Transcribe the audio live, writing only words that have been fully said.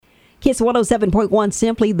Kiss 107.1,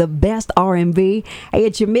 simply the best R&B. Hey,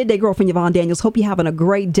 it's your midday girlfriend, Yvonne Daniels. Hope you're having a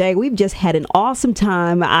great day. We've just had an awesome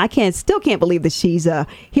time. I still can't believe that she's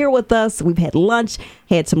here with us. We've had lunch,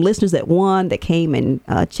 had some listeners that came and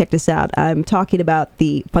checked us out. I'm talking about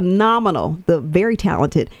the phenomenal, the very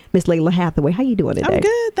talented Miss Lalah Hathaway. How you doing today? I'm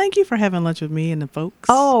good. Thank you for having lunch with me and the folks.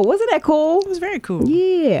 Oh, wasn't that cool? It was very cool.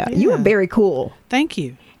 Yeah, you were very cool. Thank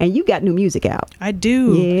you. And you got new music out. I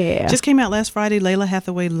do. Yeah. Just came out last Friday, Lalah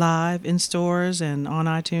Hathaway live in stores and on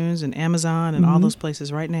iTunes and Amazon and all those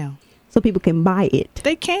places right now. So people can buy it.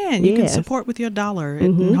 They can. You can support with your dollar.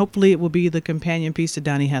 And hopefully it will be the companion piece to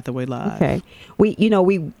Donny Hathaway Live. Okay.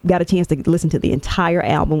 We got a chance to listen to the entire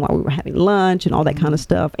album while we were having lunch and all that kind of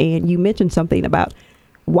stuff. And you mentioned something about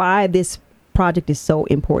why this project is so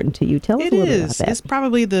important to you. Tell us a little bit about that. It's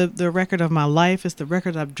probably the record of my life. It's the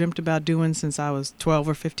record I've dreamt about doing since I was 12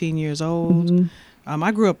 or 15 years old.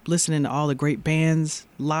 I grew up listening to all the great bands,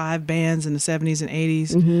 live bands in the 70s and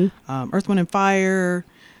 80s. Earth, Wind & Fire,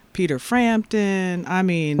 Peter Frampton. I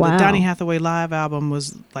mean, the Donny Hathaway Live album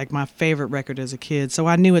was like my favorite record as a kid. So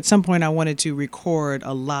I knew at some point I wanted to record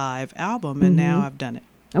a live album, and now I've done it.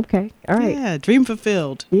 Okay. All right. Yeah. Dream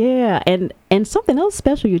fulfilled. Yeah. And something else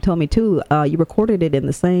special you told me too. You recorded it in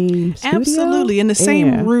the same studio? Absolutely. In the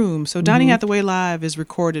same room. So Donny Hathaway Live is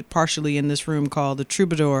recorded partially in this room called the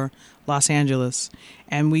Troubadour, Los Angeles.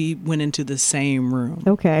 And we went into the same room.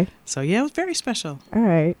 Okay. So yeah, it was very special. All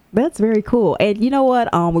right. That's very cool. And you know what?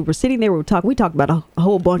 We were sitting there, we talked about a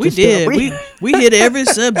whole bunch of stuff. We hit every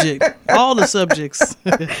subject, all the subjects.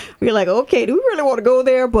 We were like, okay, do we really want to go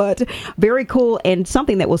there? But very cool. And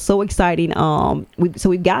something that was so exciting.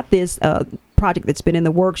 We've got this project that's been in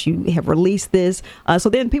the works. You have released this. So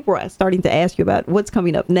then people are starting to ask you about what's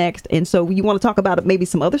coming up next. And so you want to talk about maybe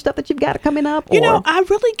some other stuff that you've got coming up? You know, I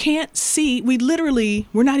really can't see.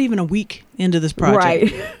 We're not even a week into this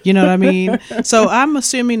project. Right. You know what I mean? So I'm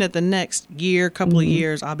assuming that the next couple of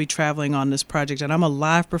years, I'll be traveling on this project. And I'm a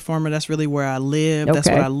live performer. That's really where I live. Okay. That's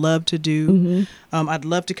what I love to do. I'd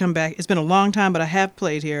love to come back. It's been a long time, but I have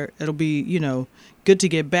played here. It'll be, good to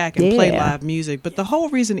get back and play live music. But the whole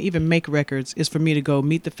reason to even make records is for me to go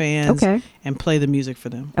meet the fans and play the music for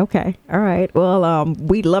them. Okay. All right. Well,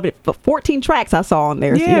 we loved it. 14 tracks I saw on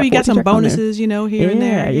there. Yeah, so we got some bonuses, here and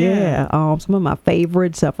there. Yeah. Some of my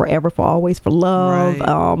favorites, Forever, For Always, For Love.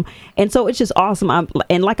 Right. And so it's just awesome.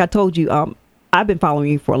 And like I told you, I've been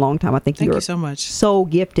following you for a long time. I think Thank you're you so much. So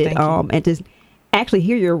gifted. And to actually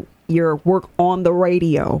hear your work on the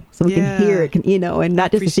radio so we can hear it, and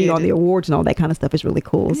not just to see it on the awards and all that kind of stuff is really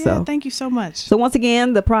cool. Yeah, so thank you so much. So once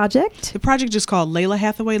again, the project is called Lalah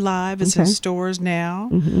Hathaway Live. It's in stores now,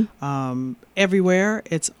 everywhere.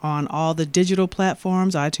 It's on all the digital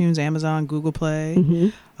platforms, iTunes, Amazon, Google Play,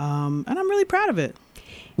 and I'm really proud of it.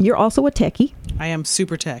 You're also a techie. I am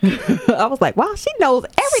super tech. I was like, wow, she knows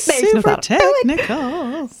everything. Super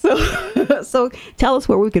technical. So tell us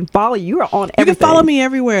where we can follow you. You're on everything. You can follow me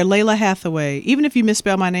everywhere, Lalah Hathaway. Even if you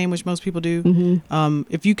misspell my name, which most people do,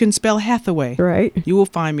 if you can spell Hathaway, you will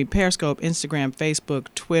find me. Periscope, Instagram, Facebook,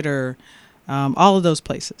 Twitter, all of those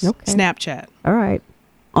places. Okay. Snapchat. All right.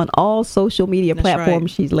 On all social media platforms,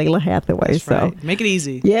 she's Lalah Hathaway. That's right. Make it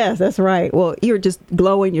easy. Yes, that's right. Well, you're just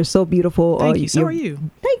glowing. You're so beautiful. Thank you. So are you.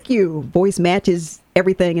 Thank you. Voice matches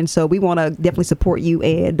everything. And so we want to definitely support you.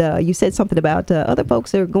 And you said something about other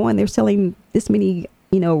folks that are they're selling this many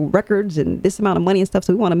records and this amount of money and stuff.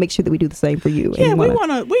 So we want to make sure that we do the same for you. Yeah, we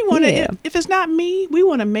want to, if it's not me, we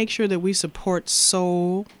want to make sure that we support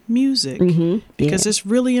soul music because it's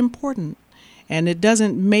really important. And it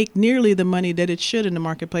doesn't make nearly the money that it should in the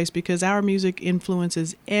marketplace because our music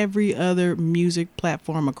influences every other music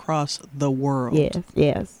platform across the world.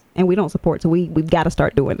 Yes. And we don't support, so we've got to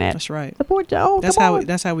start doing that. That's right. Support Joe.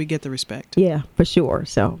 That's how we get the respect. Yeah, for sure.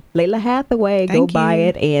 So Lalah Hathaway, go buy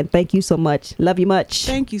it, and thank you so much. Love you much.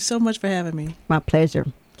 Thank you so much for having me. My pleasure.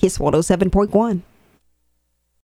 Kiss 107.1.